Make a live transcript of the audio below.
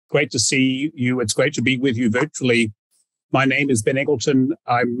great to see you. It's great to be with you virtually. My name is Ben Eggleton.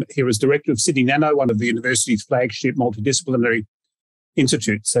 I'm here as director of Sydney Nano, one of the university's flagship multidisciplinary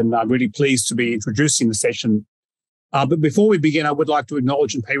institutes, and I'm really pleased to be introducing the session. But before we begin, I would like to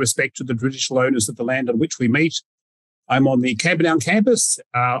acknowledge and pay respect to the traditional owners of the land on which we meet. I'm on the Camperdown campus,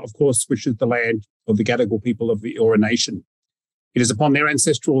 of course, which is the land of the Gadigal people of the Eora Nation. It is upon their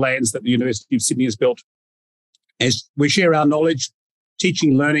ancestral lands that the University of Sydney is built. As we share our knowledge,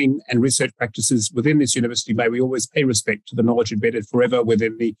 teaching, learning and research practices within this university, may we always pay respect to the knowledge embedded forever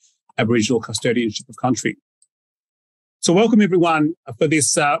within the Aboriginal custodianship of country. So welcome everyone for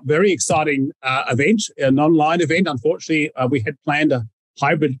this very exciting event, an online event. Unfortunately, we had planned a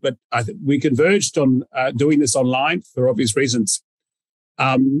hybrid, but I think we converged on doing this online for obvious reasons.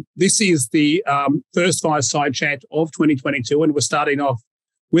 This is the first Fireside Chat of 2022, and we're starting off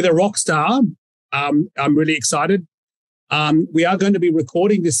with a rock star. I'm really excited. We are going to be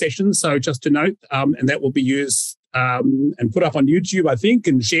recording this session, so just to note, and that will be used and put up on YouTube, I think,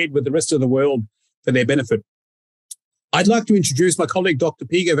 and shared with the rest of the world for their benefit. I'd like to introduce my colleague, Dr.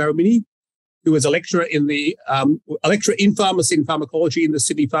 Pega Varamini, who is a lecturer in pharmacy and pharmacology in the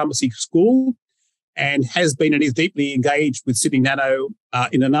Sydney Pharmacy School, and has been and is deeply engaged with Sydney Nano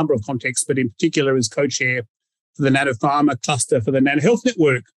in a number of contexts, but in particular is co-chair for the Nano Pharma cluster for the Nano Health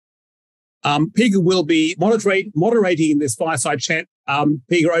Network. Pega will be moderating this fireside chat.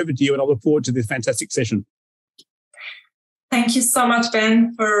 Pega, over to you, and I look forward to this fantastic session. Thank you so much,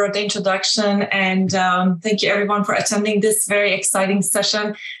 Ben, for the introduction, and thank you everyone for attending this very exciting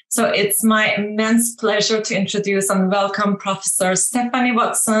session. So it's my immense pleasure to introduce and welcome Professor Stephanie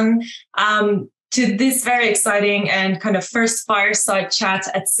Watson to this very exciting and kind of first fireside chat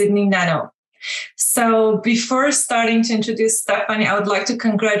at Sydney Nano. So before starting to introduce Stephanie, I would like to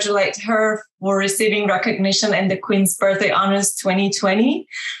congratulate her for receiving recognition in the Queen's Birthday Honours 2020.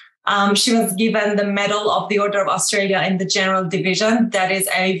 She was given the Medal of the Order of Australia in the General Division. That is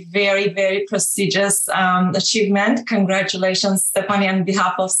a very, very prestigious achievement. Congratulations, Stephanie, on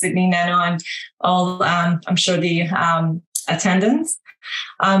behalf of Sydney Nano and all, I'm sure, the attendants.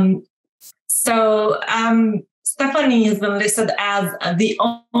 Stephanie has been listed as the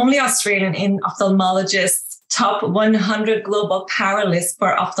only Australian in ophthalmologist's top 100 global power list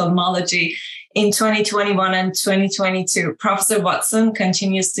for ophthalmology in 2021 and 2022. Professor Watson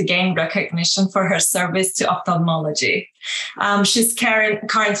continues to gain recognition for her service to ophthalmology. She's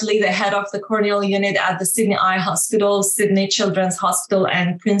currently the head of the Corneal Unit at the Sydney Eye Hospital, Sydney Children's Hospital,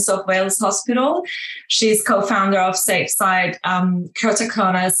 and Prince of Wales Hospital. She's co-founder of SafeSide,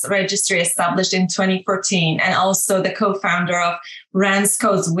 Keratoconus Registry, established in 2014, and also the co-founder of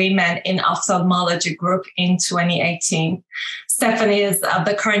Ransco's Women in Ophthalmology Group in 2018. Stephanie is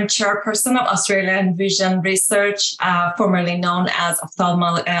the current chairperson of Australian Vision Research, formerly known as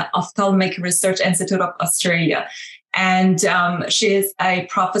Ophthalmic Research Institute of Australia. And she is a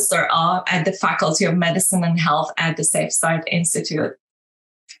professor at the Faculty of Medicine and Health at the SafeSide Institute.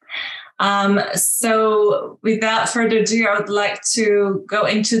 So without further ado, I would like to go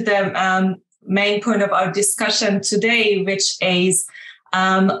into the main point of our discussion today, which is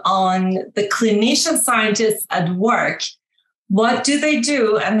on the clinician scientists at work. What do they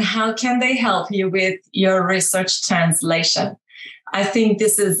do and how can they help you with your research translation? I think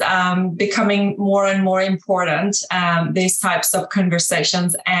this is becoming more and more important, these types of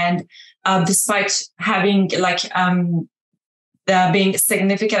conversations. And despite having there being a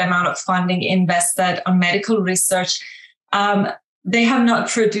significant amount of funding invested on medical research, they have not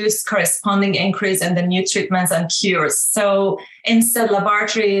produced corresponding increase in the new treatments and cures. So instead,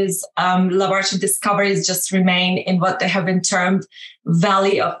 laboratory discoveries just remain in what they have been termed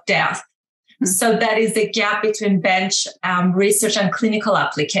valley of death. So that is the gap between bench research and clinical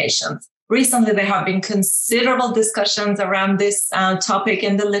applications. Recently, there have been considerable discussions around this topic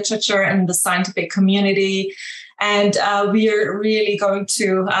in the literature and the scientific community. And we are really going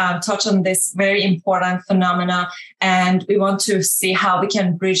to touch on this very important phenomena, and we want to see how we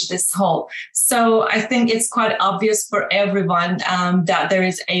can bridge this hole. So I think it's quite obvious for everyone that there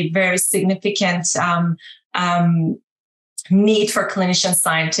is a very significant need for clinician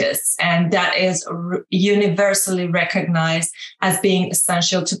scientists, and that is universally recognized as being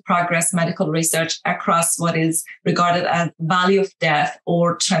essential to progress medical research across what is regarded as valley of death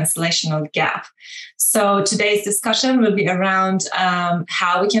or translational gap. So today's discussion will be around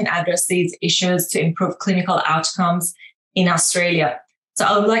how we can address these issues to improve clinical outcomes in Australia. So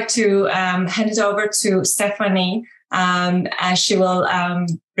I would like to hand it over to Stephanie, as she will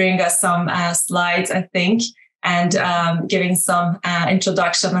bring us some slides, I think, and giving some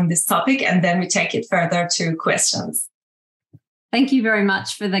introduction on this topic, and then we take it further to questions. Thank you very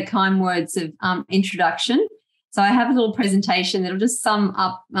much for the kind words of introduction. So I have a little presentation that will just sum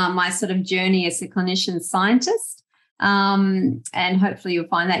up my sort of journey as a clinician scientist, and hopefully you'll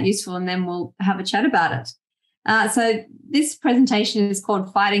find that useful, and then we'll have a chat about it. So this presentation is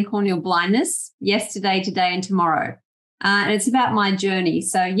called Fighting Corneal Blindness, Yesterday, Today and Tomorrow. And it's about my journey.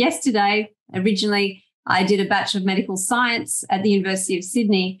 So yesterday, originally, I did a Bachelor of Medical Science at the University of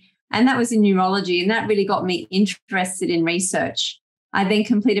Sydney, and that was in neurology, and that really got me interested in research. I then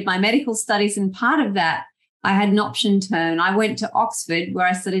completed my medical studies, and part of that, I had an option turn. I went to Oxford, where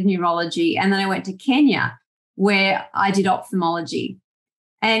I studied neurology, and then I went to Kenya, where I did ophthalmology.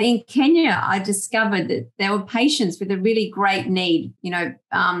 And in Kenya, I discovered that there were patients with a really great need,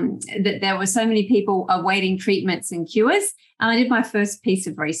 that there were so many people awaiting treatments and cures, and I did my first piece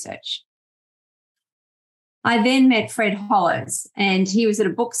of research. I then met Fred Hollows, and he was at a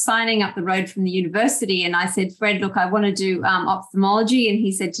book signing up the road from the university. And I said, Fred, look, I want to do ophthalmology. And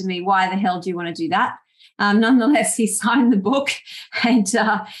he said to me, why the hell do you want to do that? Nonetheless, he signed the book, and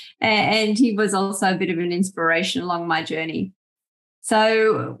he was also a bit of an inspiration along my journey.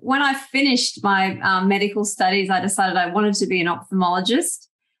 So when I finished my medical studies, I decided I wanted to be an ophthalmologist.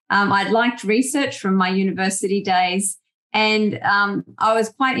 I'd liked research from my university days, and I was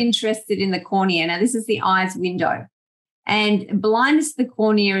quite interested in the cornea. Now, this is the eye's window, and blindness of the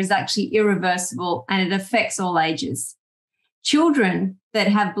cornea is actually irreversible, and it affects all ages. Children that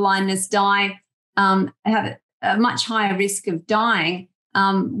have blindness have a much higher risk of dying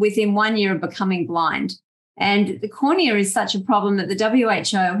within 1 year of becoming blind. And the cornea is such a problem that the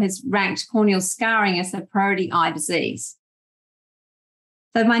WHO has ranked corneal scarring as a priority eye disease.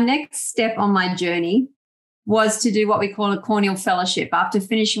 So my next step on my journey was to do what we call a corneal fellowship after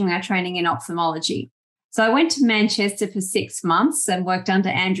finishing my training in ophthalmology. So I went to Manchester for 6 months and worked under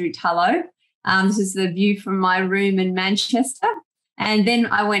Andrew Tullow. This is the view from my room in Manchester. And then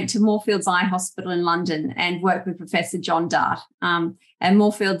I went to Moorfields Eye Hospital in London and worked with Professor John Dart. And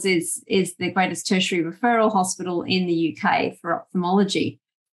Moorfields is the greatest tertiary referral hospital in the UK for ophthalmology.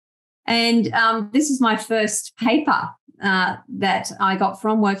 And this is my first paper that I got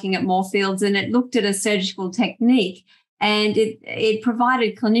from working at Moorfields, and it looked at a surgical technique, and it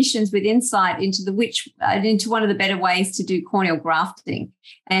provided clinicians with insight into one of the better ways to do corneal grafting.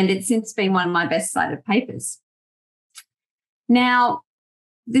 And it's since been one of my best cited papers. Now,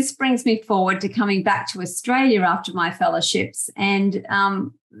 this brings me forward to coming back to Australia after my fellowships. And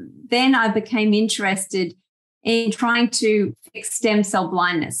then I became interested in trying to fix stem cell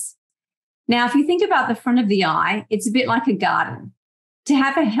blindness. Now, if you think about the front of the eye, it's a bit like a garden. To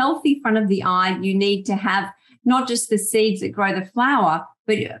have a healthy front of the eye, you need to have not just the seeds that grow the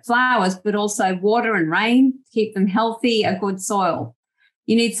flowers, but also water and rain to keep them healthy, a good soil.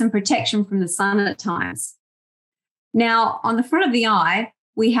 You need some protection from the sun at times. Now, on the front of the eye,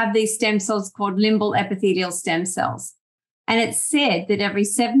 we have these stem cells called limbal epithelial stem cells. And it's said that every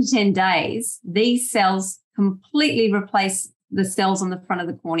 7 to 10 days, these cells completely replace the cells on the front of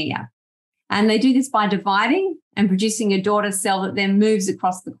the cornea. And they do this by dividing and producing a daughter cell that then moves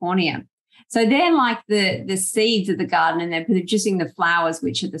across the cornea. So they're like the seeds of the garden, and they're producing the flowers,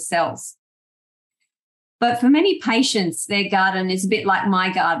 which are the cells. But for many patients, their garden is a bit like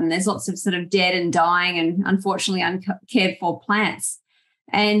my garden. There's lots of sort of dead and dying and unfortunately uncared for plants.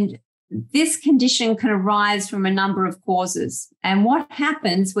 And this condition can arise from a number of causes. And what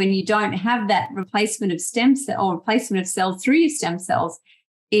happens when you don't have that replacement of stem cell or replacement of cells through your stem cells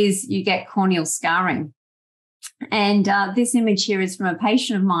is you get corneal scarring. And this image here is from a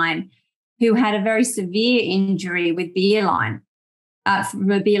patient of mine who had a very severe injury with beer line, from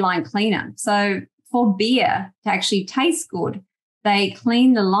a beer line cleaner. So for beer to actually taste good, they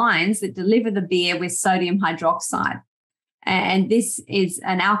clean the lines that deliver the beer with sodium hydroxide. And this is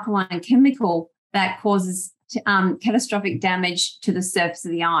an alkaline chemical that causes catastrophic damage to the surface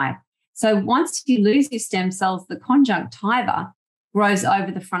of the eye. So once you lose your stem cells, the conjunctiva grows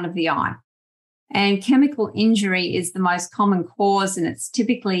over the front of the eye. And chemical injury is the most common cause, and it's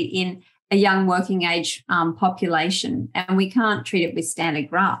typically in a young working age population, and we can't treat it with standard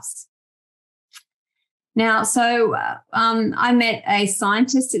grafts. Now, so I met a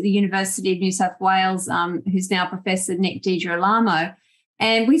scientist at the University of New South Wales, who's now Professor Nick DiGirolamo,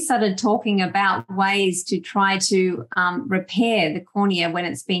 and we started talking about ways to try to repair the cornea when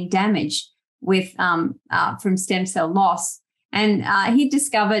it's been damaged with from stem cell loss. And he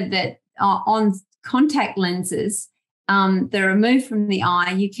discovered that on contact lenses that are removed from the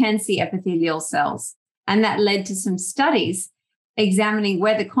eye, you can see epithelial cells, and that led to some studies examining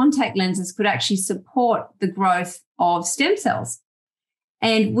whether contact lenses could actually support the growth of stem cells.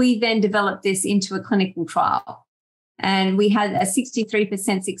 And we then developed this into a clinical trial. And we had a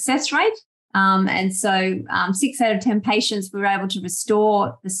 63% success rate. And so 6 out of 10 patients were able to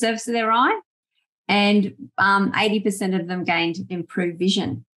restore the surface of their eye, and 80% of them gained improved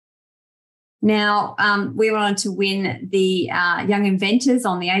vision. Now, we went on to win the Young Inventors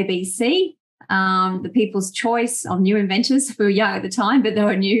on the ABC, the People's Choice on New Inventors. We were young at the time, but they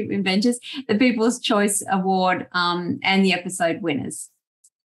were new inventors, the People's Choice Award, and the episode winners.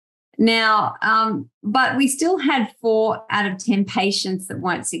 Now, but we still had 4 out of 10 patients that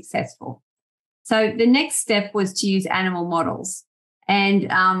weren't successful. So the next step was to use animal models. And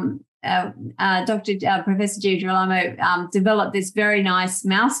Professor Girolamo developed this very nice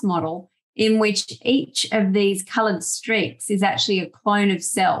mouse model in which each of these coloured streaks is actually a clone of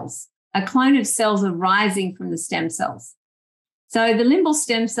cells. A clone of cells arising from the stem cells. So the limbal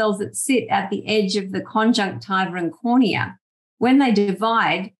stem cells that sit at the edge of the conjunctiva and cornea, when they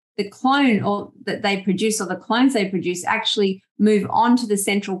divide, the clone that they produce, or the clones they produce, actually move onto the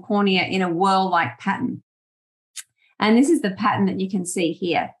central cornea in a whirl-like pattern. And this is the pattern that you can see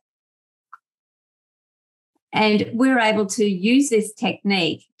here. And we're able to use this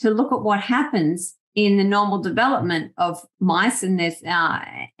technique to look at what happens in the normal development of mice and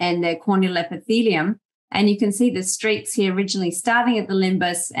their corneal epithelium. And you can see the streaks here originally starting at the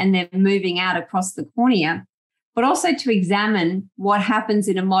limbus and then moving out across the cornea, but also to examine what happens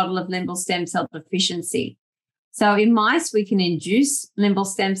in a model of limbal stem cell deficiency. So in mice, we can induce limbal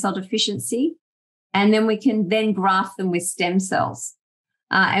stem cell deficiency, and then we can then graft them with stem cells.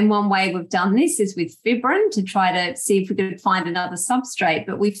 And one way we've done this is with fibrin to try to see if we could find another substrate.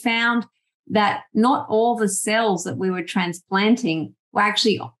 But we found that not all the cells that we were transplanting were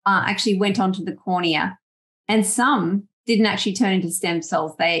actually went onto the cornea, and some didn't actually turn into stem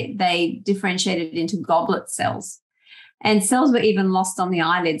cells. They differentiated into goblet cells, and cells were even lost on the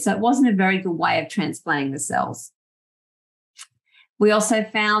eyelid. So it wasn't a very good way of transplanting the cells. We also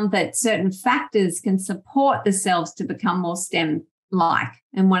found that certain factors can support the cells to become more stem-like,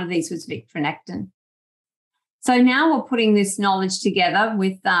 and one of these was vitronectin. So now we're putting this knowledge together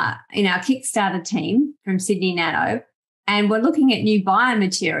with in our Kickstarter team from Sydney Nano, and we're looking at new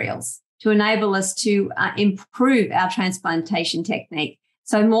biomaterials to enable us to improve our transplantation technique.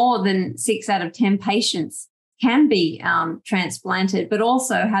 So more than 6 out of 10 patients can be transplanted, but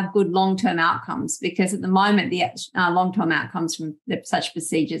also have good long-term outcomes, because at the moment the long-term outcomes from such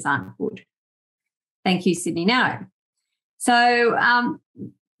procedures aren't good. Thank you, Sydney Nano. So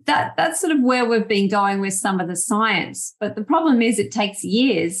that's sort of where we've been going with some of the science. But the problem is it takes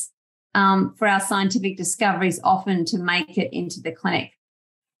years for our scientific discoveries often to make it into the clinic.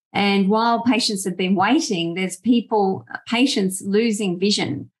 And while patients have been waiting, there's patients losing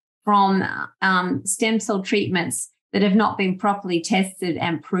vision from stem cell treatments that have not been properly tested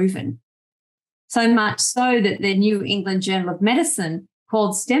and proven. So much so that the New England Journal of Medicine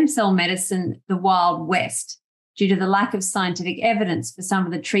called stem cell medicine the Wild West, due to the lack of scientific evidence for some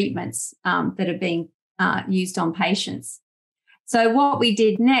of the treatments that are being used on patients. So what we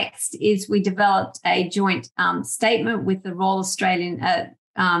did next is we developed a joint statement with the Royal Australian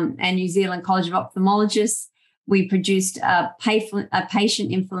and New Zealand College of Ophthalmologists. We produced a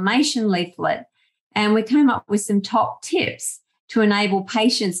patient inflammation leaflet, and we came up with some top tips to enable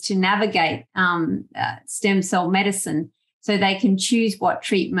patients to navigate stem cell medicine, so they can choose what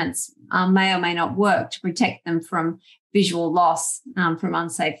treatments may or may not work to protect them from visual loss from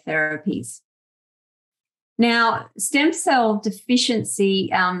unsafe therapies. Now, stem cell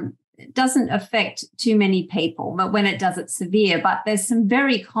deficiency doesn't affect too many people, but when it does, it's severe. But there's some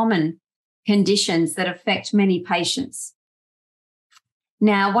very common conditions that affect many patients.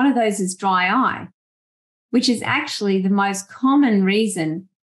 Now, one of those is dry eye, which is actually the most common reason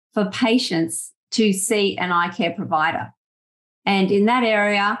for patients to see an eye care provider. And in that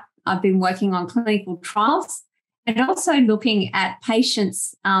area, I've been working on clinical trials and also looking at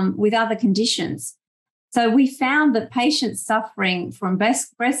patients with other conditions. So we found that patients suffering from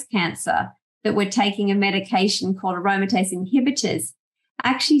breast cancer that were taking a medication called aromatase inhibitors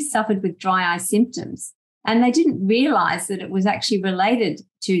actually suffered with dry eye symptoms. And they didn't realize that it was actually related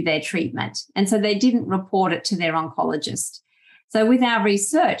to their treatment. And so they didn't report it to their oncologist. So with our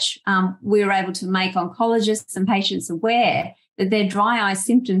research, we were able to make oncologists and patients aware that their dry eye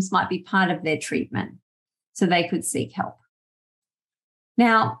symptoms might be part of their treatment, so they could seek help.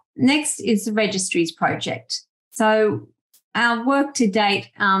 Now, next is the registries project. So our work to date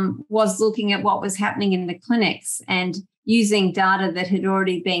was looking at what was happening in the clinics and using data that had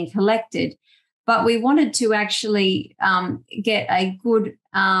already been collected, but we wanted to actually get a good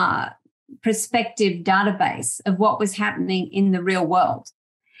prospective database of what was happening in the real world.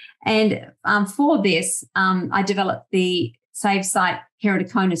 And for this, I developed the Save Sight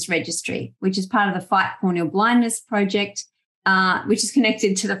Keratoconus Registry, which is part of the Fight Corneal Blindness project, which is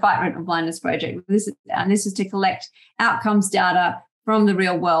connected to the Fight Retinal Blindness project. This is to collect outcomes data from the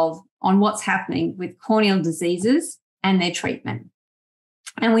real world on what's happening with corneal diseases and their treatment.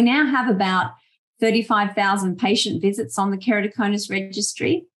 And we now have about 35,000 patient visits on the Keratoconus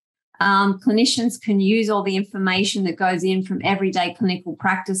Registry. Clinicians can use all the information that goes in from everyday clinical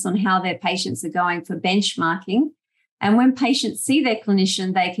practice on how their patients are going for benchmarking. And when patients see their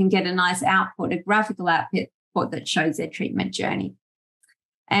clinician, they can get a nice output, a graphical output that shows their treatment journey.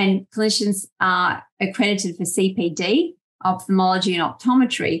 And clinicians are accredited for CPD, ophthalmology and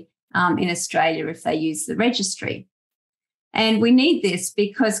optometry in Australia if they use the registry. And we need this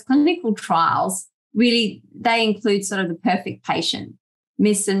because clinical trials really, they include sort of the perfect patient,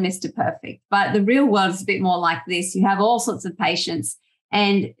 Miss and Mr. Perfect. But the real world is a bit more like this. You have all sorts of patients,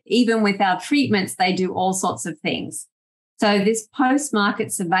 and even with our treatments, they do all sorts of things. So this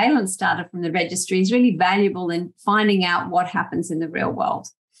post-market surveillance data from the registry is really valuable in finding out what happens in the real world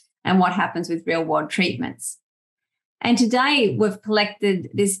and what happens with real-world treatments. And today, we've collected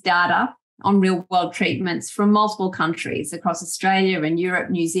this data on real-world treatments from multiple countries across Australia and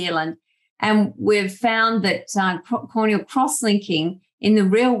Europe, New Zealand. And we've found that corneal cross-linking in the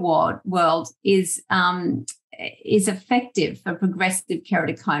real world is effective for progressive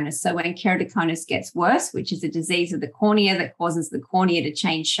keratoconus. So when keratoconus gets worse, which is a disease of the cornea that causes the cornea to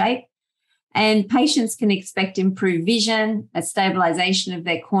change shape, and patients can expect improved vision, a stabilization of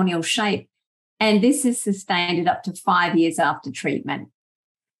their corneal shape, and this is sustained at up to 5 years after treatment.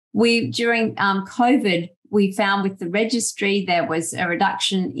 During COVID, we found with the registry there was a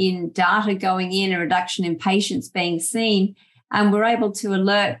reduction in data going in, a reduction in patients being seen, and we're able to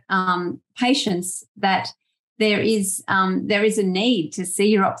alert patients that there is a need to see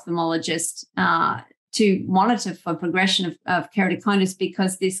your ophthalmologist to monitor for progression of keratoconus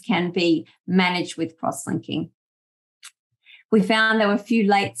because this can be managed with cross-linking. We found there were a few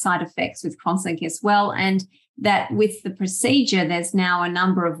late side effects with cross-linking as well, and that with the procedure, there's now a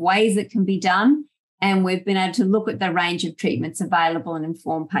number of ways it can be done, and we've been able to look at the range of treatments available and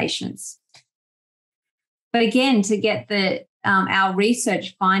inform patients. But again, to get our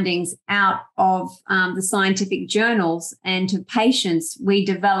research findings out of the scientific journals and to patients, we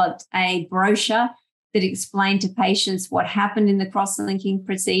developed a brochure that explained to patients what happened in the cross-linking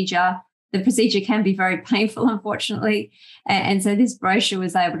procedure. The procedure can be very painful, unfortunately. And so this brochure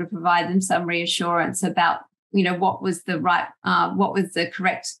was able to provide them some reassurance about, what was the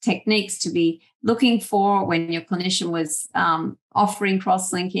correct techniques to be looking for when your clinician was offering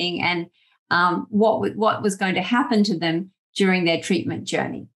cross-linking, and what was going to happen to them during their treatment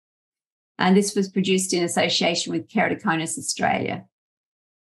journey. And this was produced in association with Keratoconus Australia.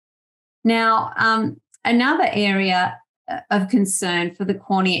 Now, another area of concern for the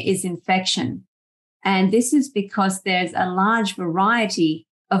cornea is infection. And this is because there's a large variety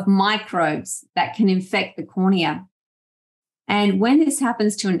of microbes that can infect the cornea. And when this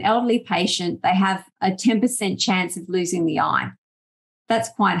happens to an elderly patient, they have a 10% chance of losing the eye. That's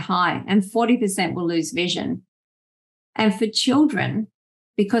quite high, and 40% will lose vision. And for children,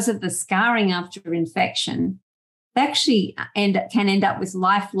 because of the scarring after infection, they actually can end up with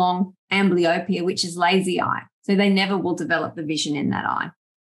lifelong amblyopia, which is lazy eye. So they never will develop the vision in that eye.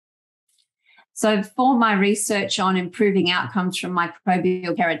 So for my research on improving outcomes from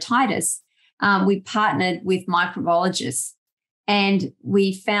microbial keratitis, we partnered with microbiologists, and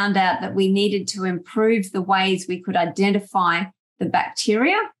we found out that we needed to improve the ways we could identify the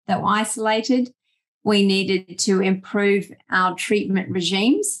bacteria that were isolated. We needed to improve our treatment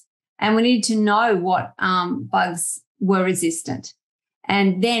regimes, and we needed to know what bugs were resistant.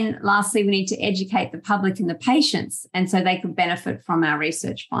 And then lastly, we need to educate the public and the patients, and so they could benefit from our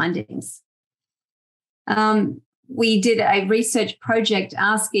research findings. We did a research project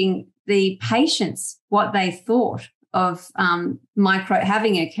asking the patients what they thought of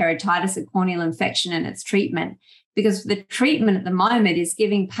having a keratitis, a corneal infection, and its treatment, because the treatment at the moment is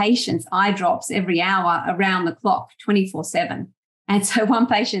giving patients eye drops every hour around the clock, 24/7. And so one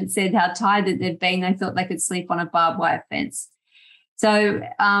patient said how tired that they'd been, they thought they could sleep on a barbed wire fence. So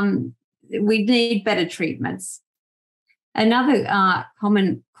we need better treatments. Another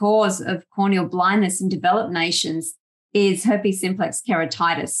common cause of corneal blindness in developed nations is herpes simplex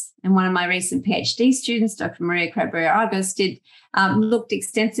keratitis. And one of my recent PhD students, Dr. Maria Cabrera-Argos, looked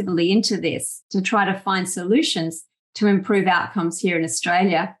extensively into this to try to find solutions to improve outcomes here in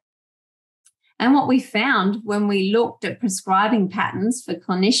Australia. And what we found when we looked at prescribing patterns for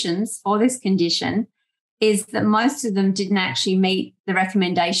clinicians for this condition is that most of them didn't actually meet the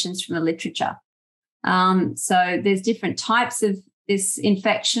recommendations from the literature. So there's different types of this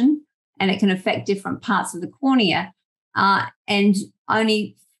infection, and it can affect different parts of the cornea. And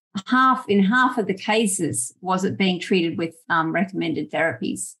only in half of the cases was it being treated with recommended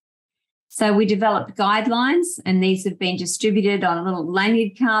therapies. So we developed guidelines, and these have been distributed on a little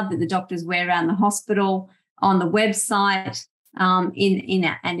lanyard card that the doctors wear around the hospital, on the website, in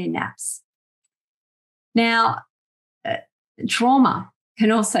apps. Now, trauma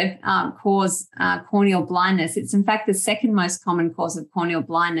can also cause corneal blindness. It's in fact the second most common cause of corneal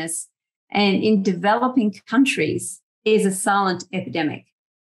blindness, and in developing countries is a silent epidemic.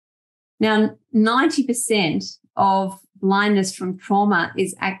 Now, 90% of blindness from trauma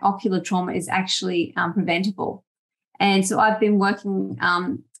ocular trauma is actually preventable. And so I've been working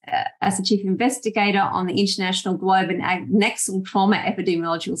as a chief investigator on the International Globe and Nexal Trauma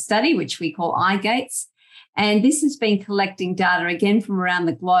Epidemiological Study, which we call IGATES. And this has been collecting data again from around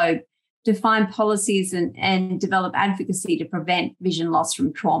the globe to find policies and develop advocacy to prevent vision loss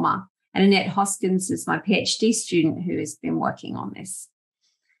from trauma. And Annette Hoskins is my PhD student who has been working on this.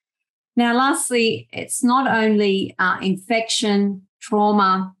 Now, lastly, it's not only infection,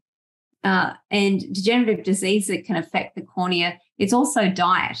 trauma, and degenerative disease that can affect the cornea, it's also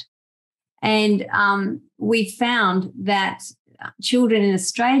diet. And we found that children in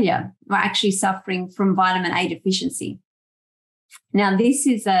Australia are actually suffering from vitamin A deficiency. Now, this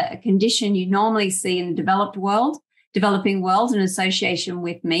is a condition you normally see in the developing world in association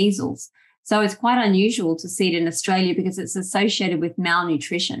with measles. So it's quite unusual to see it in Australia because it's associated with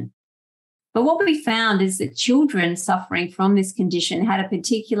malnutrition. But what we found is that children suffering from this condition had a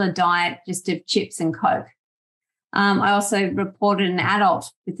particular diet just of chips and Coke. I also reported an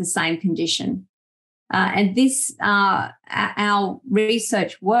adult with the same condition. And this, our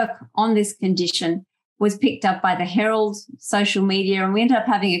research work on this condition was picked up by the Herald, social media, and we ended up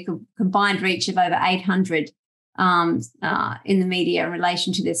having a combined reach of over 800 in the media in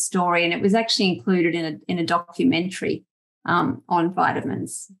relation to this story. And it was actually included in a documentary on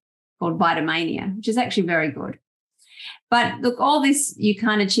vitamins called Vitamania, which is actually very good. But look, all this you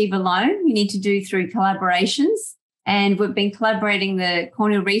can't achieve alone. You need to do through collaborations. And we've been collaborating the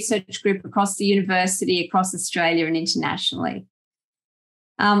Corneal Research Group across the university, across Australia and internationally.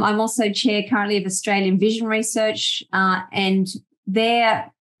 I'm also chair currently of Australian Vision Research, and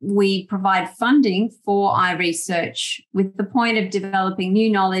there we provide funding for eye research with the point of developing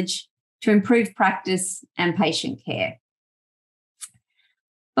new knowledge to improve practice and patient care.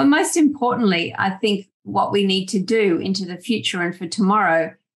 But most importantly, I think what we need to do into the future and for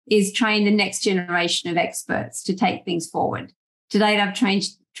tomorrow is train the next generation of experts to take things forward. To date, I've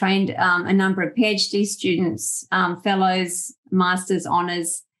trained a number of PhD students, fellows, masters,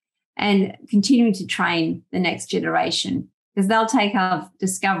 honours, and continuing to train the next generation because they'll take our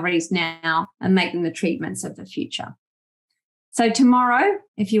discoveries now and make them the treatments of the future. So tomorrow,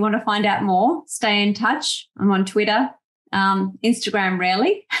 if you want to find out more, stay in touch. I'm on Twitter, Instagram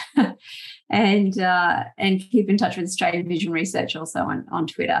rarely, and keep in touch with Australian Vision Research also on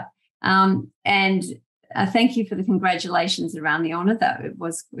Twitter. Thank you for the congratulations around the honour, though. It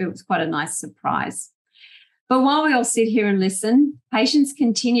was quite a nice surprise. But while we all sit here and listen, patients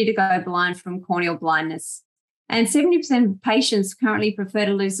continue to go blind from corneal blindness. And 70% of patients currently prefer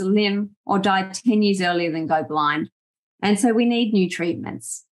to lose a limb or die 10 years earlier than go blind. And so we need new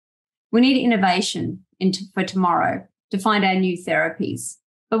treatments. We need innovation for tomorrow to find our new therapies.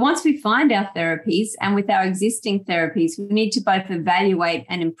 But once we find our therapies and with our existing therapies, we need to both evaluate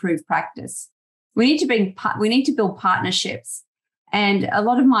and improve practice. We need to build partnerships. And a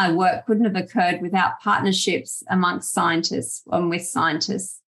lot of my work couldn't have occurred without partnerships amongst scientists and with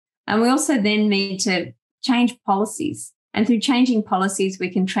scientists. And we also then need to change policies. And through changing policies, we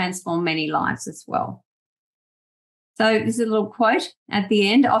can transform many lives as well. So this is a little quote at the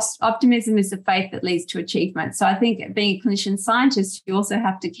end. Optimism is the faith that leads to achievement. So I think being a clinician scientist, you also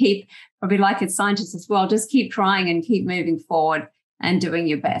have to keep, probably like a scientist as well, just keep trying and keep moving forward and doing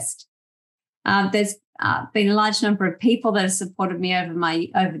your best. There's been a large number of people that have supported me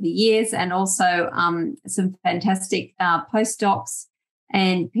over the years, and also some fantastic postdocs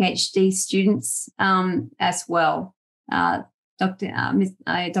and PhD students as well. Dr.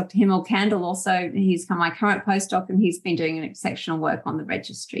 Himmel Kandel also, he's my current postdoc, and he's been doing an exceptional work on the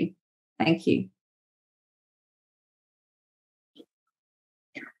registry. Thank you.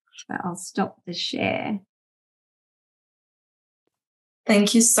 So I'll stop the share.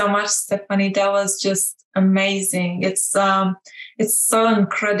 Thank you so much, Stephanie. That was just amazing. It's so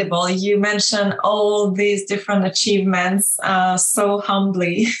incredible. You mentioned all these different achievements so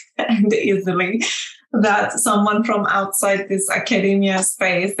humbly and easily. that someone from outside this academia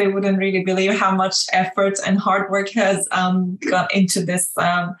space, they wouldn't really believe how much effort and hard work has gone into this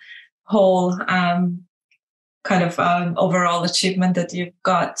whole kind of overall achievement that you've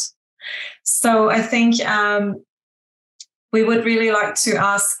got. So I think we would really like to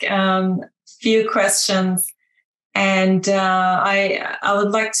ask few questions, and I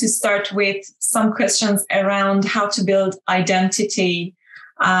would like to start with some questions around how to build identity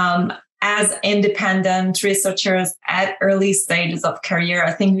as independent researchers at early stages of career.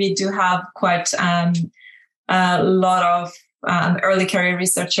 I think we do have quite a lot of early career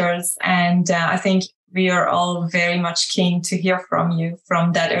researchers, and I think we are all very much keen to hear from you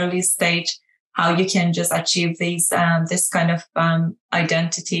from that early stage, how you can just achieve these this kind of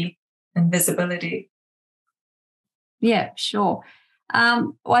identity and visibility. Yeah, sure.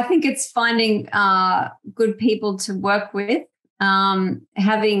 Well, I think it's finding good people to work with,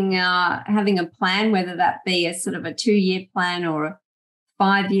 having a plan, whether that be a sort of a 2-year plan or a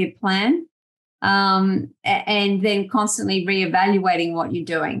 5-year plan, and then constantly reevaluating what you're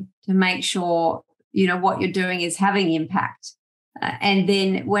doing to make sure what you're doing is having impact. And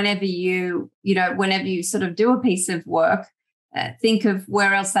then whenever you sort of do a piece of work, think of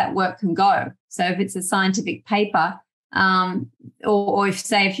where else that work can go. So if it's a scientific paper, or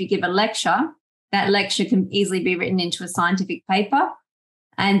if you give a lecture, that lecture can easily be written into a scientific paper.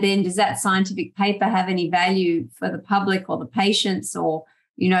 And then does that scientific paper have any value for the public or the patients or,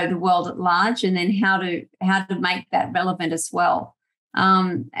 the world at large? And then how to make that relevant as well.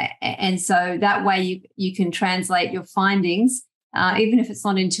 And so that way you can translate your findings, even if it's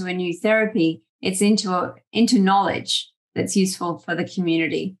not into a new therapy, it's into knowledge that's useful for the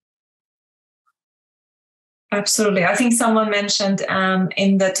community. Absolutely. I think someone mentioned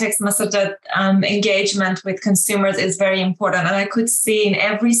in the text message that engagement with consumers is very important. And I could see in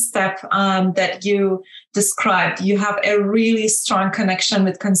every step that you described, you have a really strong connection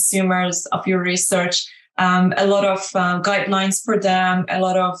with consumers of your research. A lot of guidelines for them, a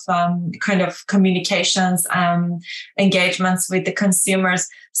lot of kind of communications, engagements with the consumers.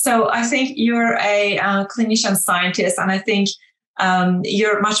 So I think you're a clinician scientist, and I think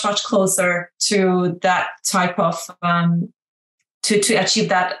you're much, much closer to that type of, to achieve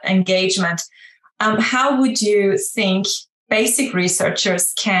that engagement. How would you think basic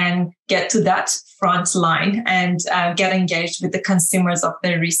researchers can get to that front line and get engaged with the consumers of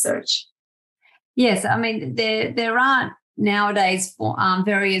their research? Yes, I mean, there are nowadays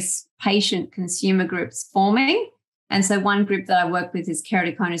various patient consumer groups forming. And so one group that I work with is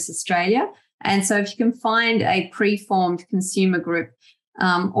Keratoconus Australia. And so if you can find a pre-formed consumer group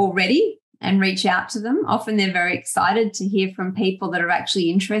already and reach out to them, often they're very excited to hear from people that are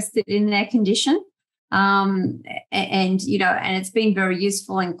actually interested in their condition. And it's been very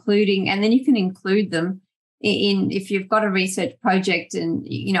useful and then you can include them in if you've got a research project and,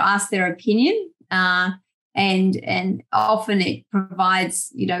 ask their opinion. And often it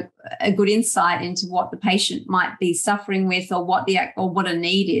provides, a good insight into what the patient might be suffering with or what a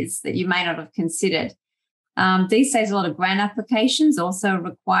need is that you may not have considered. These days, a lot of grant applications also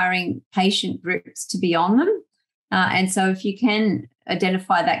requiring patient groups to be on them. And so if you can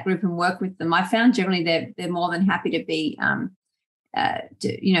identify that group and work with them, I found generally they're more than happy to be,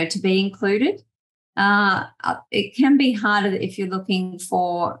 to be included. It can be harder if you're looking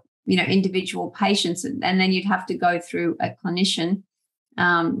for individual patients, and then you'd have to go through a clinician,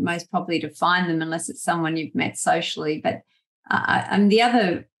 most probably to find them, unless it's someone you've met socially. But and the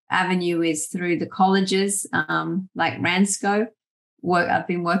other avenue is through the colleges, like RANSCO. I've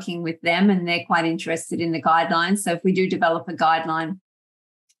been working with them, and they're quite interested in the guidelines. So if we do develop a guideline,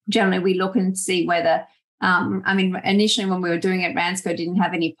 generally we look and see whether. Initially when we were doing it, RANSCO didn't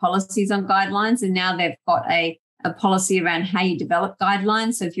have any policies on guidelines, and now they've got a policy around how you develop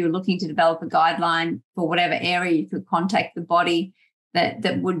guidelines. So if you're looking to develop a guideline for whatever area, you could contact the body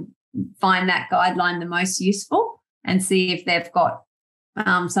that would find that guideline the most useful and see if they've got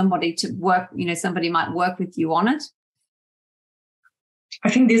somebody to work, somebody might work with you on it.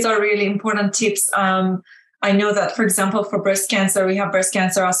 I think these are really important tips. I know that, for example, for breast cancer, we have Breast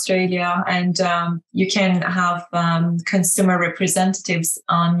Cancer Australia, and you can have consumer representatives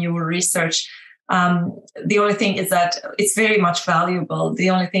on your research. The only thing is that it's very much valuable. The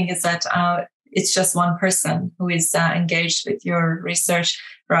only thing is that it's just one person who is engaged with your research,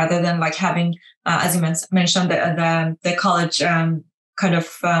 rather than like having, as you mentioned, the college kind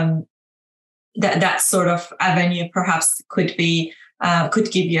of that sort of avenue perhaps could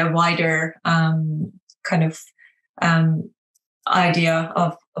give you a wider kind of idea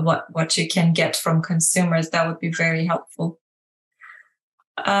of what you can get from consumers. That would be very helpful.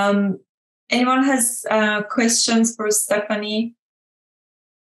 Anyone has questions for Stephanie?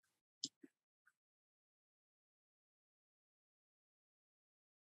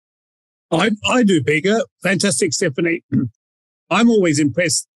 I do, Pega. Fantastic, Stephanie. I'm always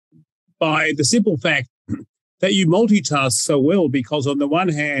impressed by the simple fact that you multitask so well, because on the one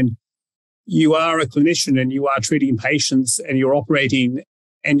hand, you are a clinician and you are treating patients and you're operating,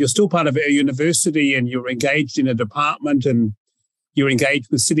 and you're still part of a university and you're engaged in a department and you're engaged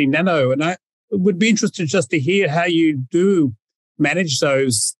with Sydney Nano. And I would be interested just to hear how you do manage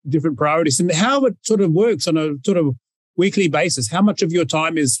those different priorities and how it sort of works on a sort of weekly basis. How much of your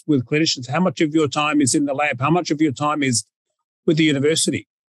time is with clinicians? How much of your time is in the lab? How much of your time is with the university?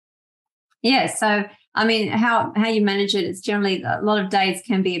 Yeah, so I mean, how you manage it is generally a lot of days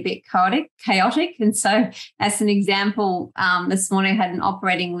can be a bit chaotic. And so as an example, this morning I had an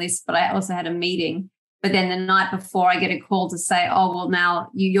operating list, but I also had a meeting. But then the night before I get a call to say, oh, well, now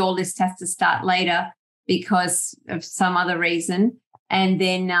your list has to start later because of some other reason. And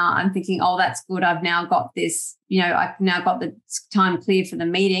then I'm thinking, oh, that's good. I've now got this, I've now got the time clear for the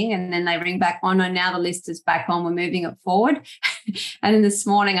meeting. And then they ring back, oh, no, now the list is back on. We're moving it forward. And then this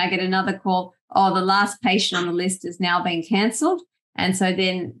morning I get another call, oh, the last patient on the list is now being cancelled. And so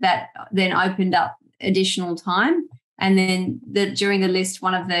then that opened up additional time. And then during the list,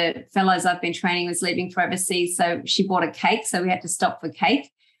 one of the fellows I've been training was leaving for overseas. So she bought a cake. So we had to stop for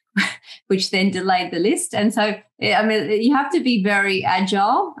cake, which then delayed the list. And so, I mean, you have to be very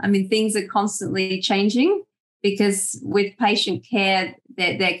agile. I mean, things are constantly changing because with patient care,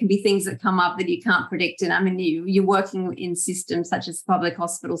 there can be things that come up that you can't predict. And I mean, you're working in systems such as the public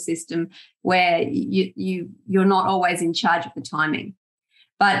hospital system where you're not always in charge of the timing.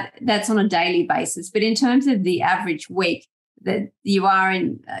 But that's on a daily basis. But in terms of the average week, that you are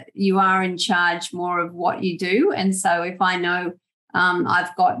in charge more of what you do. And so if I know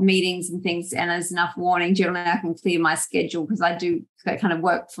I've got meetings and things and there's enough warning, generally I can clear my schedule because I do kind of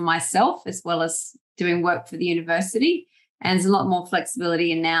work for myself as well as doing work for the university. And there's a lot more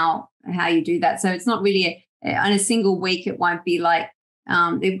flexibility in now how you do that. So it's not really on a single week, it won't be like,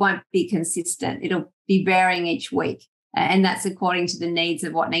 it won't be consistent. It'll be varying each week. And that's according to the needs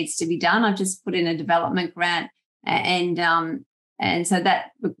of what needs to be done. I've just put in a development grant and so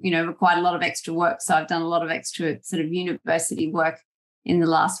that, required a lot of extra work. So I've done a lot of extra sort of university work in the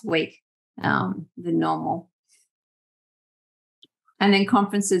last week than normal. And then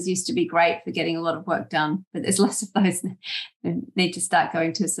conferences used to be great for getting a lot of work done, but there's less of those. Need to start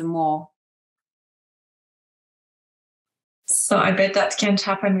going to some more. So I bet that can't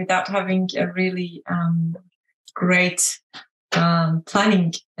happen without having a really great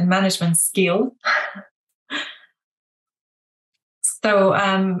planning and management skill. So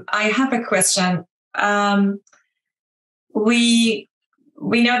I have a question. We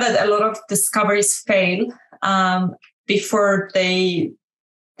know that a lot of discoveries fail before they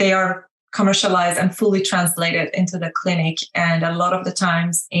are commercialized and fully translated into the clinic, and a lot of the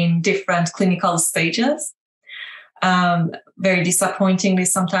times in different clinical stages. Very disappointingly,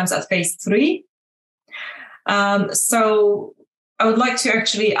 sometimes at phase 3. So I would like to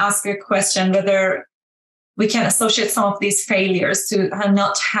actually ask a question whether we can associate some of these failures to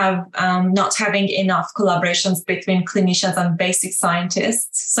not having enough collaborations between clinicians and basic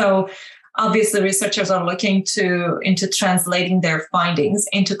scientists. So obviously researchers are looking into translating their findings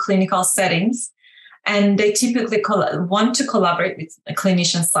into clinical settings, and they typically want to collaborate with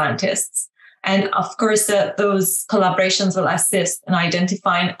clinician scientists. And of course, those collaborations will assist in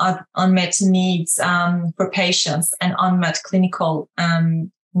identifying unmet needs for patients and unmet clinical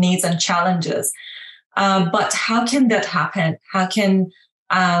needs and challenges. But how can that happen? How can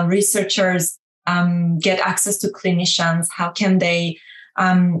researchers get access to clinicians? How can they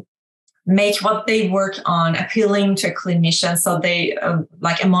make what they work on appealing to a clinician so they,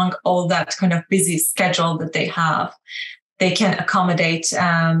 among all that kind of busy schedule that they have, they can accommodate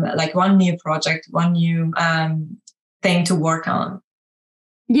one new project, one new thing to work on?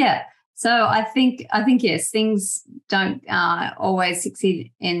 Yeah. So I think yes, things don't always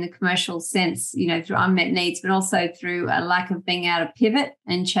succeed in the commercial sense, through unmet needs, but also through a lack of being able to pivot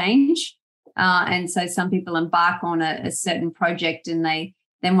and change. And so some people embark on a certain project and they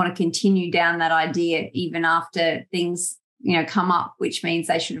then want to continue down that idea even after things come up, which means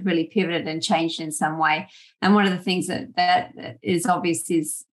they should have really pivoted and changed in some way. And one of the things that is obvious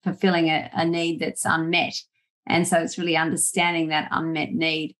is fulfilling a need that's unmet. And so it's really understanding that unmet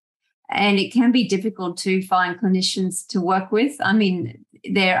need. And it can be difficult to find clinicians to work with. I mean,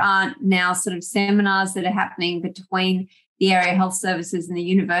 there are now sort of seminars that are happening between the area health services and the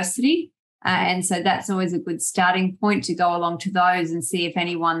university. And so that's always a good starting point to go along to those and see if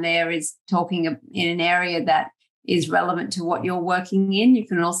anyone there is talking in an area that is relevant to what you're working in. You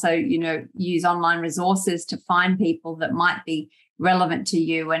can also, use online resources to find people that might be relevant to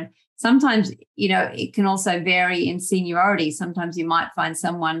you. And sometimes, it can also vary in seniority. Sometimes you might find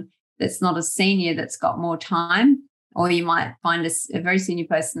someone that's not a senior that's got more time, or you might find a very senior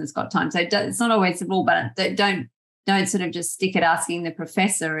person that's got time. So it's not always the rule, but don't sort of just stick at asking the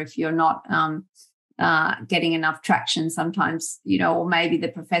professor if you're not getting enough traction sometimes, or maybe the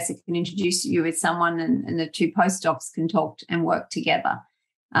professor can introduce you with someone and the two postdocs can talk and work together.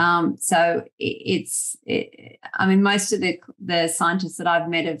 So most of the scientists that I've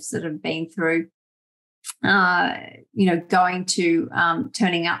met have sort of been through, going to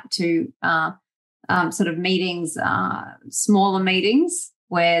turning up to sort of meetings, smaller meetings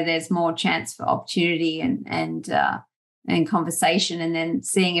where there's more chance for opportunity and conversation, and then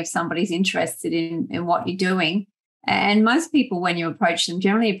seeing if somebody's interested in what you're doing. And most people, when you approach them,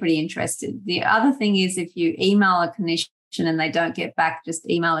 generally are pretty interested. The other thing is, if you email a clinician and they don't get back, just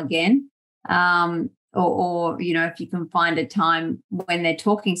email again. Or if you can find a time when they're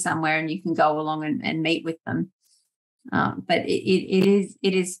talking somewhere and you can go along and meet with them. But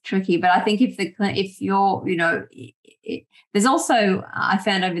it is tricky. But I think if you're, there's also, I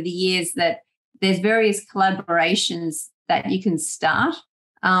found over the years that there's various collaborations that you can start,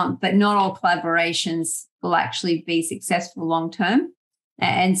 but not all collaborations will actually be successful long term.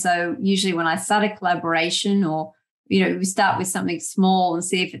 And so usually when I start a collaboration, or we start with something small and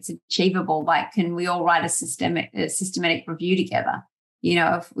see if it's achievable. Like, can we all write a systematic review together?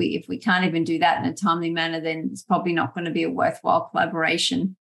 If we can't even do that in a timely manner, then it's probably not going to be a worthwhile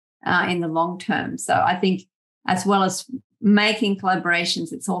collaboration in the long term. So I think, as well as making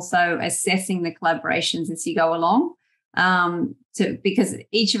collaborations, it's also assessing the collaborations as you go along, because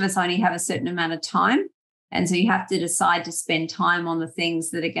each of us only have a certain amount of time, and so you have to decide to spend time on the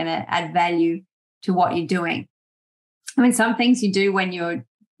things that are going to add value to what you're doing. Some things you do when you're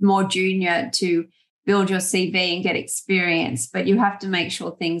more junior to build your CV and get experience, but you have to make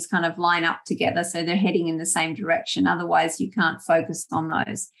sure things kind of line up together so they're heading in the same direction. Otherwise, you can't focus on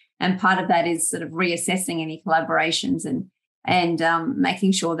those. And part of that is sort of reassessing any collaborations and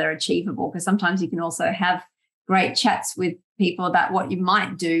making sure they're achievable, because sometimes you can also have great chats with people about what you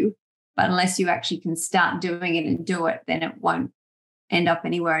might do, but unless you actually can start doing it and do it, then it won't end up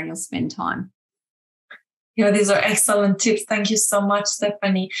anywhere and you'll spend time. These are excellent tips. Thank you so much,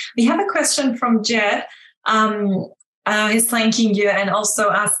 Stephanie. We have a question from Jed. He's thanking you and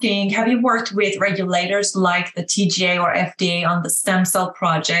also asking, have you worked with regulators like the TGA or FDA on the stem cell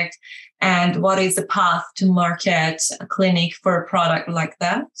project? And what is the path to market a clinic for a product like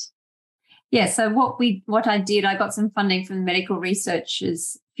that? Yeah, so what I did, I got some funding from the Medical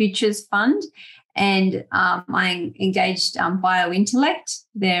Researchers Futures Fund, and I engaged BioIntellect.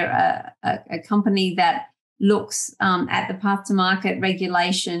 They're a company that looks at the path to market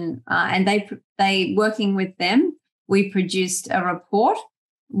regulation, and they working with them, we produced a report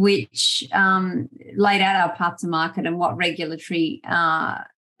which laid out our path to market and what regulatory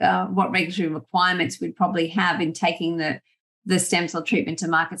requirements we'd probably have in taking the stem cell treatment to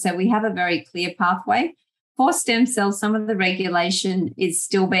market. So we have a very clear pathway. For stem cells, some of the regulation is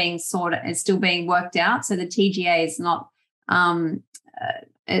still being worked out. So the TGA is not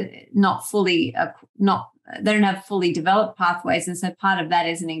fully they don't have fully developed pathways, and so part of that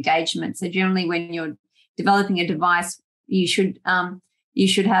is an engagement. So generally, when you're developing a device, you should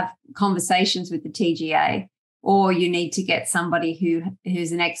have conversations with the TGA, or you need to get somebody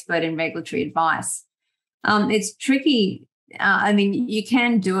who's an expert in regulatory advice. It's tricky. You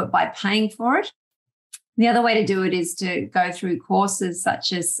can do it by paying for it. The other way to do it is to go through courses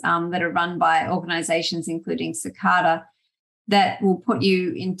such as that are run by organisations including Cicada, that will put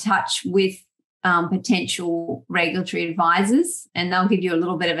you in touch with potential regulatory advisors, and they'll give you a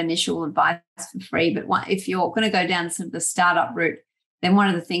little bit of initial advice for free. But if you're going to go down sort of the startup route, then one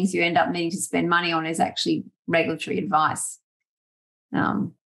of the things you end up needing to spend money on is actually regulatory advice.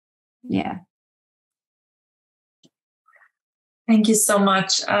 Yeah. Thank you so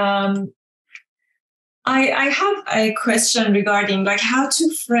much. I have a question regarding how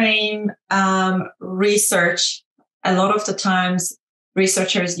to frame research. A lot of the times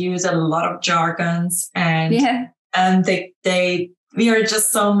researchers use a lot of jargons, and we are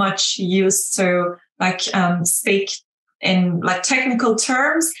just so much used to speak in technical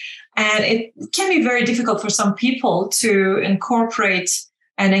terms, and it can be very difficult for some people to incorporate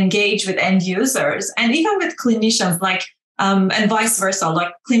and engage with end users, and even with clinicians, and vice versa.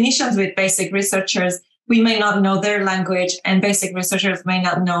 Clinicians with basic researchers, we may not know their language, and basic researchers may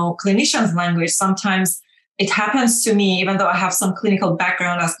not know clinicians' language. Sometimes it happens to me, even though I have some clinical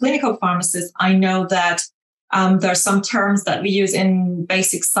background as clinical pharmacist, I know that there are some terms that we use in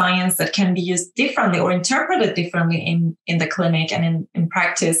basic science that can be used differently or interpreted differently in the clinic and in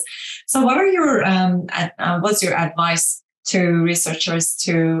practice. So what are your what's your advice to researchers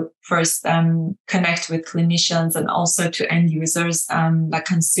to first connect with clinicians and also to end users, like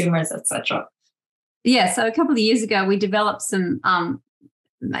consumers, etc.? Yeah, so a couple of years ago, we developed some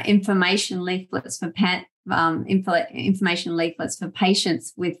information leaflets for information leaflets for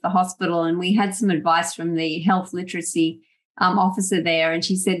patients with the hospital, and we had some advice from the health literacy officer there, and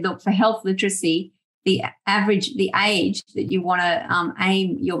she said, look, for health literacy, the age that you want to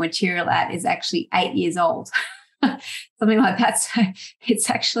aim your material at is actually 8 years old, something like that. So it's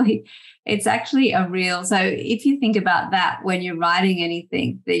actually a real. So if you think about that when you're writing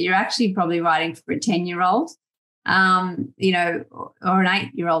anything, that you're actually probably writing for a 10-year-old, or an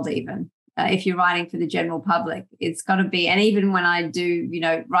 8-year-old even. If you're writing for the general public, it's got to be. And even when I do,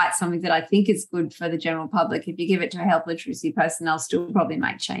 write something that I think is good for the general public, if you give it to a health literacy person, they'll still probably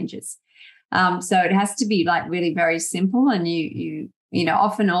make changes. So it has to be like really very simple. And you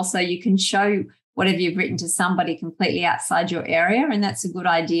often also you can show whatever you've written to somebody completely outside your area, and that's a good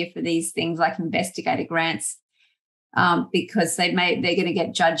idea for these things like investigator grants, because they're going to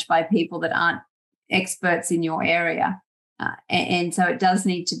get judged by people that aren't experts in your area. And so it does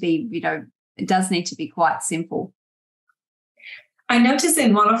need to be, quite simple. I noticed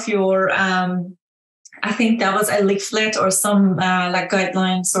in one of your, I think that was a leaflet or some like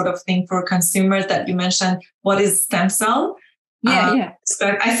guideline sort of thing for consumers that you mentioned, what is stem cell? Yeah.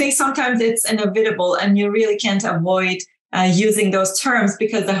 So I think sometimes it's inevitable and you really can't avoid using those terms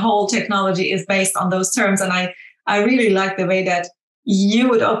because the whole technology is based on those terms. And I really like the way that you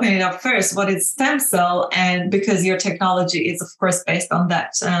would open it up first. What is stem cell? And because your technology is, of course, based on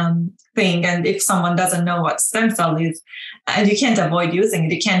that thing. And if someone doesn't know what stem cell is, and you can't avoid using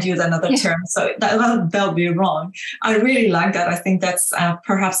it, you can't use another term. So that'll be wrong. I really like that. I think that's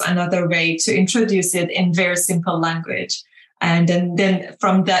perhaps another way to introduce it in very simple language. And then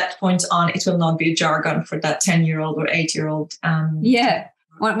from that point on, it will not be jargon for that 10-year-old or 8-year-old.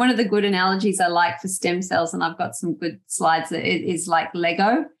 One of the good analogies I like for stem cells, and I've got some good slides, that it is like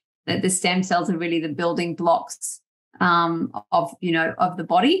Lego, that the stem cells are really the building blocks of the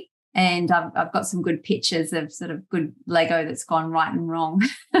body. And I've got some good pictures of sort of good Lego that's gone right and wrong.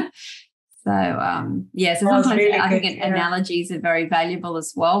 So sometimes really I think analogies are very valuable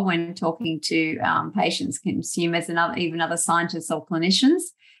as well when talking to patients, consumers, and even other scientists or clinicians.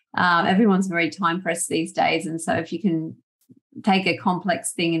 Everyone's very time pressed these days, and so if you can take a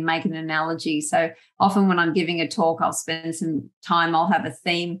complex thing and make an analogy. So often when I'm giving a talk, I'll spend some time, I'll have a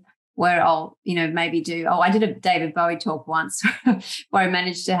theme where I'll, maybe I did a David Bowie talk once where I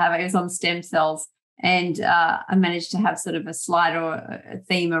managed to have, it was on stem cells, and I managed to have sort of a slide or a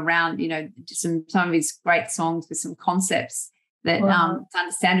theme around, some of his great songs with some concepts that to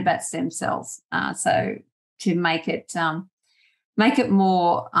understand about stem cells. So to make it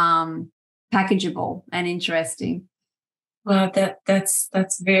more packageable and interesting. Well,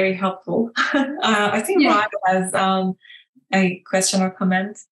 that's very helpful. I think Ryan has a question or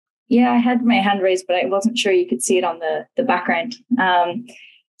comment. Yeah, I had my hand raised, but I wasn't sure you could see it on the background.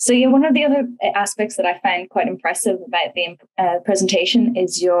 One of the other aspects that I find quite impressive about the presentation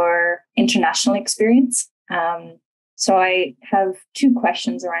is your international experience. So I have two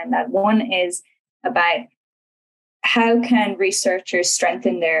questions around that. One is about how can researchers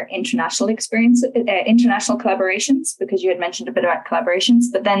strengthen their international experience, international collaborations, because you had mentioned a bit about collaborations.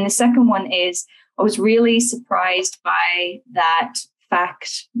 But then the second one is, I was really surprised by that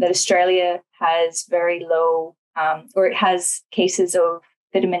fact that Australia has very low, or it has cases of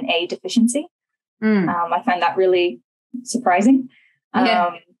vitamin A deficiency. I find that really surprising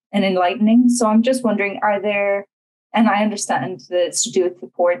and enlightening. So I'm just wondering, are there, and I understand that it's to do with the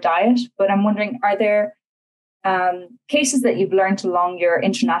poor diet, but I'm wondering, are there cases that you've learned along your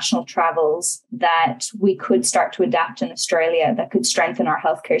international travels that we could start to adapt in Australia that could strengthen our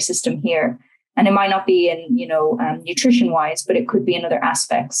healthcare system here? And it might not be in, nutrition wise, but it could be in other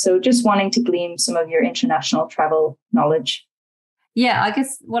aspects. So just wanting to glean some of your international travel knowledge. Yeah, I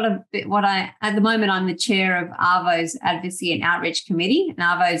guess what I at the moment, I'm the chair of ARVO's Advocacy and Outreach Committee. And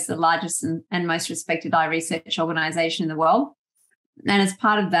ARVO is the largest and most respected eye research organisation in the world. And as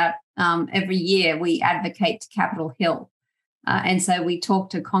part of that, every year we advocate to Capitol Hill. And so we talk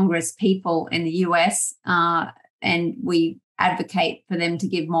to Congress people in the US and we advocate for them to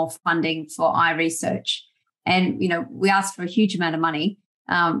give more funding for eye research. And, we ask for a huge amount of money.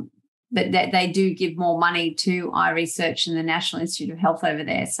 but they do give more money to eye research and the National Institute of Health over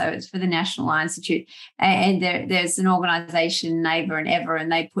there. So it's for the National Eye Institute. And there's an organisation, NAVA and EVER,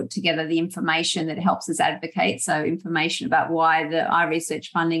 and they put together the information that helps us advocate. So information about why the eye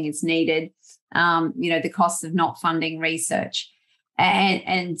research funding is needed, the costs of not funding research.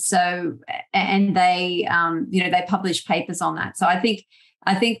 And they they publish papers on that. So I think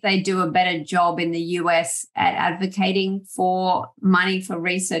they do a better job in the US at advocating for money for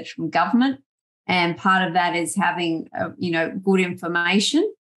research from government. And part of that is having, good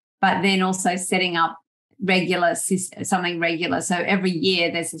information, but then also setting up something regular. So every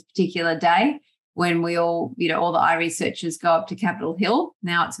year there's this particular day when we all the eye researchers go up to Capitol Hill.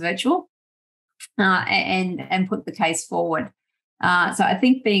 Now it's virtual, and put the case forward. So I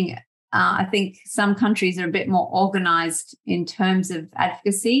think some countries are a bit more organised in terms of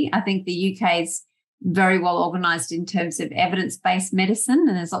advocacy. I think the UK is very well organised in terms of evidence-based medicine,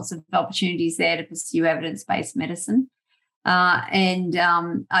 and there's lots of opportunities there to pursue evidence-based medicine. And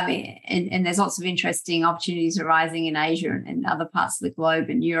there's lots of interesting opportunities arising in Asia and other parts of the globe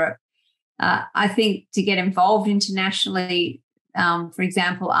and Europe. I think to get involved internationally, for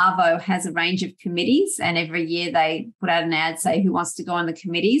example, ARVO has a range of committees, and every year they put out an ad, say who wants to go on the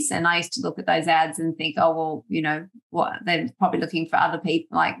committees. And I used to look at those ads and think, they're probably looking for other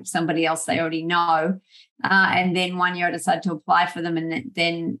people, like somebody else they already know. And then one year I decided to apply for them, and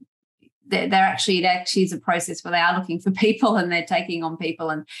then it actually is a process where they are looking for people and they're taking on people.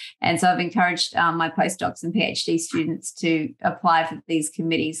 And so I've encouraged my postdocs and PhD students to apply for these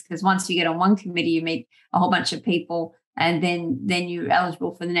committees, because once you get on one committee, you meet a whole bunch of people, and then you're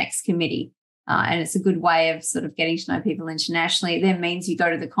eligible for the next committee. And it's a good way of sort of getting to know people internationally. It then means you go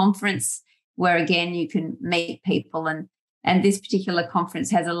to the conference where, again, you can meet people. And this particular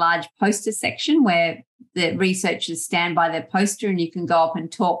conference has a large poster section where the researchers stand by their poster, and you can go up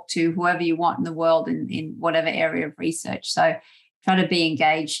and talk to whoever you want in the world in whatever area of research. So try to be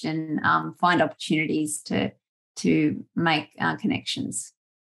engaged and find opportunities to make connections.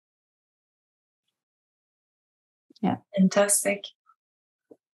 Yeah. Fantastic.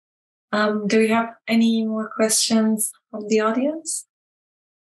 Do we have any more questions from the audience?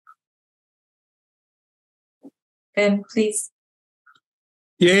 Ben, please.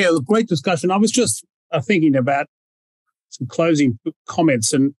 Yeah, great discussion. I was just thinking about some closing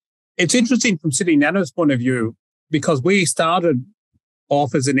comments, and it's interesting from Sydney Nano's point of view, because we started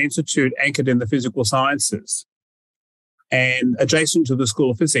off as an institute anchored in the physical sciences and adjacent to the School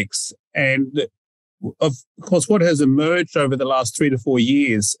of Physics. And of course, what has emerged over the last 3 to 4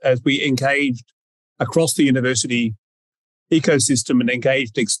 years as we engaged across the university ecosystem and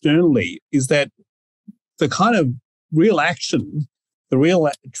engaged externally is that the kind of real action, the real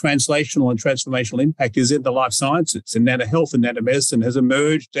translational and transformational impact is in the life sciences, and nanohealth and nanomedicine has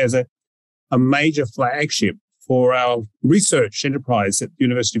emerged as a major flagship for our research enterprise at the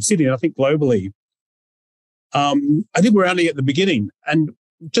University of Sydney, and I think globally. I think we're only at the beginning. And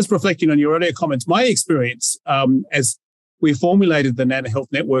just reflecting on your earlier comments, my experience as we formulated the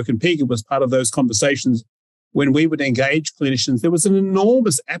Nanohealth Network, and Pega was part of those conversations when we would engage clinicians, there was an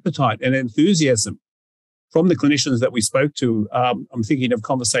enormous appetite and enthusiasm from the clinicians that we spoke to. I'm thinking of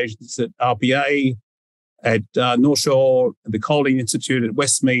conversations at RPA, at North Shore, at the Corneal Institute, at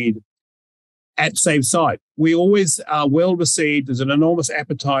Westmead, at Save Sight. We always are well received. There's an enormous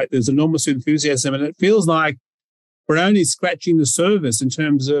appetite. There's enormous enthusiasm. And it feels like we're only scratching the surface in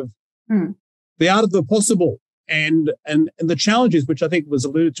terms of the art of the possible and the challenges, which I think was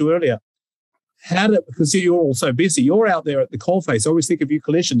alluded to earlier. Because you're all so busy, you're out there at the coalface. I always think of you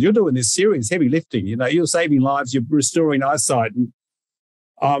clinicians, you're doing this serious heavy lifting. You're saving lives, you're restoring eyesight, and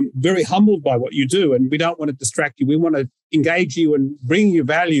I'm very humbled by what you do. And we don't want to distract you. We want to engage you and bring you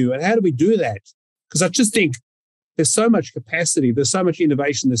value. And how do we do that? Because I just think there's so much capacity, there's so much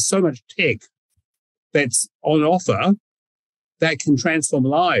innovation, there's so much tech that's on offer that can transform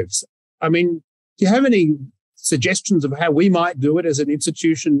lives. I mean, do you have any suggestions of how we might do it as an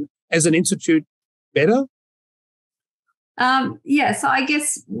institute better? So I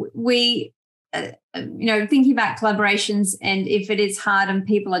guess we, thinking about collaborations, and if it is hard and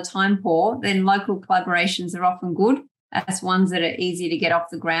people are time poor, then local collaborations are often good as ones that are easy to get off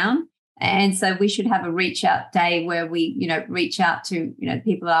the ground. And so we should have a reach out day where we, reach out to,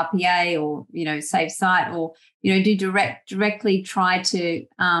 people at RPA or, Save Sight, or, do directly try to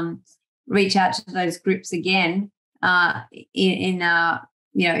reach out to those groups again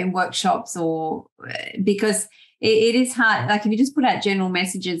in workshops, or because it is hard. Like if you just put out general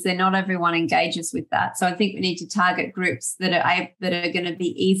messages, then not everyone engages with that. So I think we need to target groups that are going to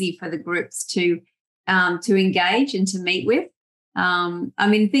be easy for the groups to engage and to meet with. I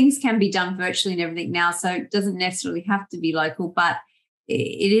mean, things can be done virtually and everything now, so it doesn't necessarily have to be local, but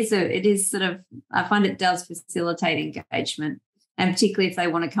it is sort of, I find it does facilitate engagement, and particularly if they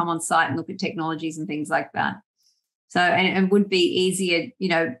want to come on site and look at technologies and things like that. So, and it would be easier,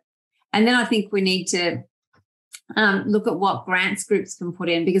 and then I think we need to look at what grants groups can put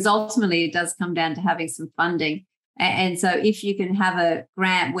in, because ultimately it does come down to having some funding. And so if you can have a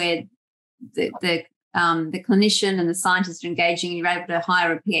grant where the clinician and the scientist are engaging, you're able to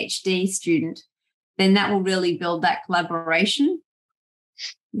hire a PhD student, then that will really build that collaboration,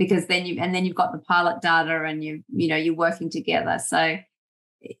 because then you've got the pilot data and you're working together. So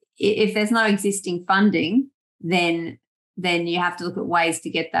if there's no existing funding, then you have to look at ways to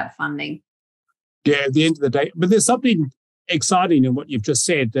get that funding. Yeah, at the end of the day. But there's something exciting in what you've just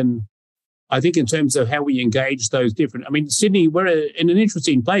said. And I think in terms of how we engage those different, I mean, Sydney, we're in an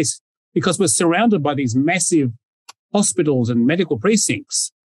interesting place because we're surrounded by these massive hospitals and medical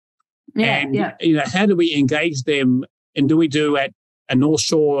precincts. How do we engage them? And do we do at a North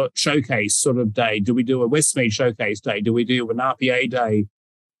Shore showcase sort of day? Do we do a Westmead showcase day? Do we do an RPA day?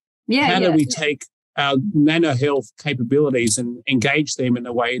 How do we take our nano health capabilities and engage them in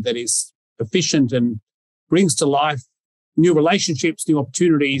a way that is efficient and brings to life new relationships, new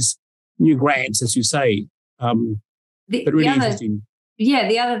opportunities, new grants, as you say? But really interesting. Yeah,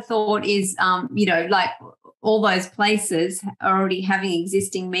 the other thought is, like all those places are already having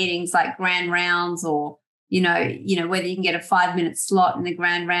existing meetings like grand rounds, or, whether you can get a 5-minute slot in the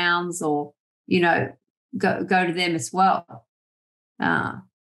grand rounds, or, go to them as well.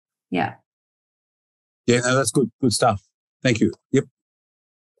 Yeah. Yeah, no, that's good stuff. Thank you. Yep.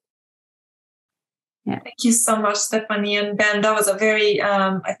 Yeah. Thank you so much, Stephanie and Ben. That was a very,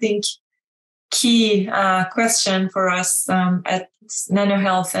 I think, key question for us at Nano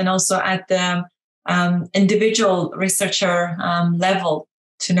Health, and also at the individual researcher level,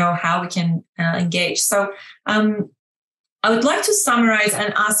 to know how we can engage. So I would like to summarize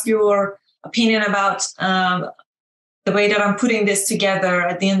and ask your opinion about the way that I'm putting this together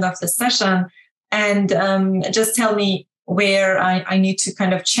at the end of the session, and just tell me where I need to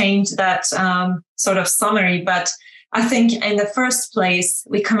kind of change that sort of summary. But I think in the first place,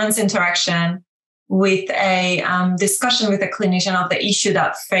 we commence interaction with a discussion with a clinician of the issue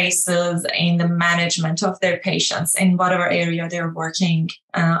that faces in the management of their patients in whatever area they're working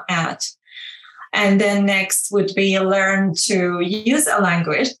at. And then next would be learn to use a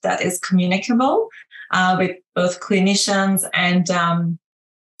language that is communicable with both clinicians and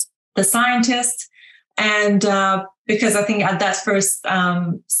the scientists. And because I think at that first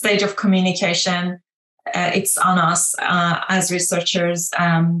stage of communication, it's on us as researchers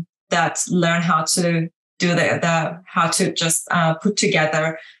that learn how to do how to just put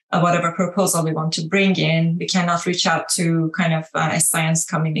together whatever proposal we want to bring in. We cannot reach out to kind of a science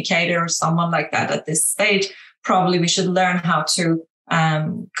communicator or someone like that at this stage. Probably we should learn how to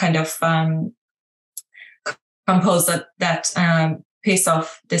compose that piece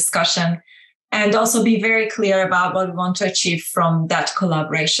of discussion, and also be very clear about what we want to achieve from that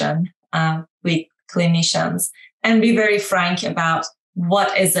collaboration with clinicians, and be very frank about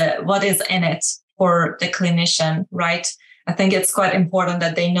what is in it for the clinician, right? I think it's quite important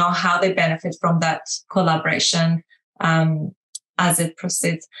that they know how they benefit from that collaboration as it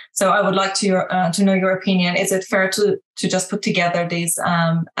proceeds. So I would like to know your opinion. Is it fair to just put together these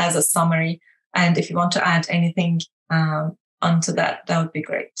as a summary? And if you want to add anything onto that, that would be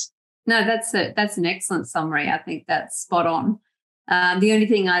great. No, that's an excellent summary. I think that's spot on. The only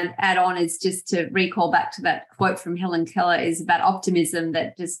thing I'd add on is just to recall back to that quote from Helen Keller, is about optimism,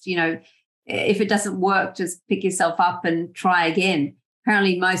 that just, if it doesn't work, just pick yourself up and try again.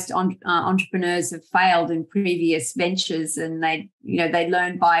 Apparently most entrepreneurs have failed in previous ventures, and they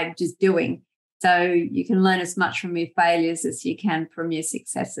learn by just doing. So you can learn as much from your failures as you can from your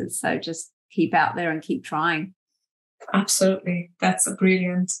successes. So just keep out there and keep trying. Absolutely. That's a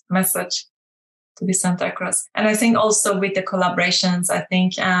brilliant message to be sent across. And I think also with the collaborations, I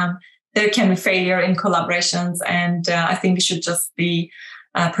think there can be failure in collaborations. And I think we should just be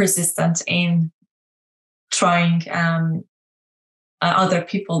persistent in trying other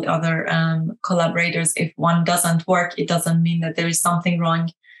people, other collaborators. If one doesn't work, it doesn't mean that there is something wrong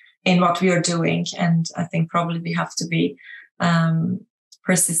in what we are doing. And I think probably we have to be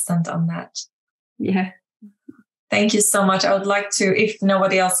persistent on that. Yeah. Thank you so much. I would like to, if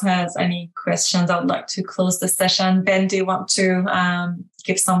nobody else has any questions, I would like to close the session. Ben, do you want to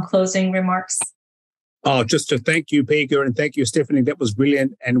give some closing remarks? Oh, just to thank you, Pega, and thank you, Stephanie. That was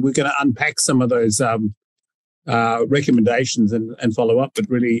brilliant. And we're going to unpack some of those recommendations and follow up. But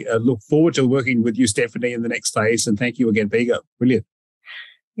really look forward to working with you, Stephanie, in the next phase. And thank you again, Vigo. Brilliant.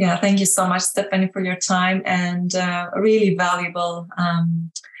 Yeah, thank you so much, Stephanie, for your time and really valuable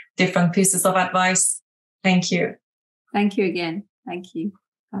different pieces of advice. Thank you. Thank you again. Thank you.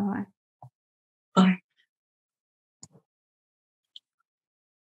 Bye. Bye.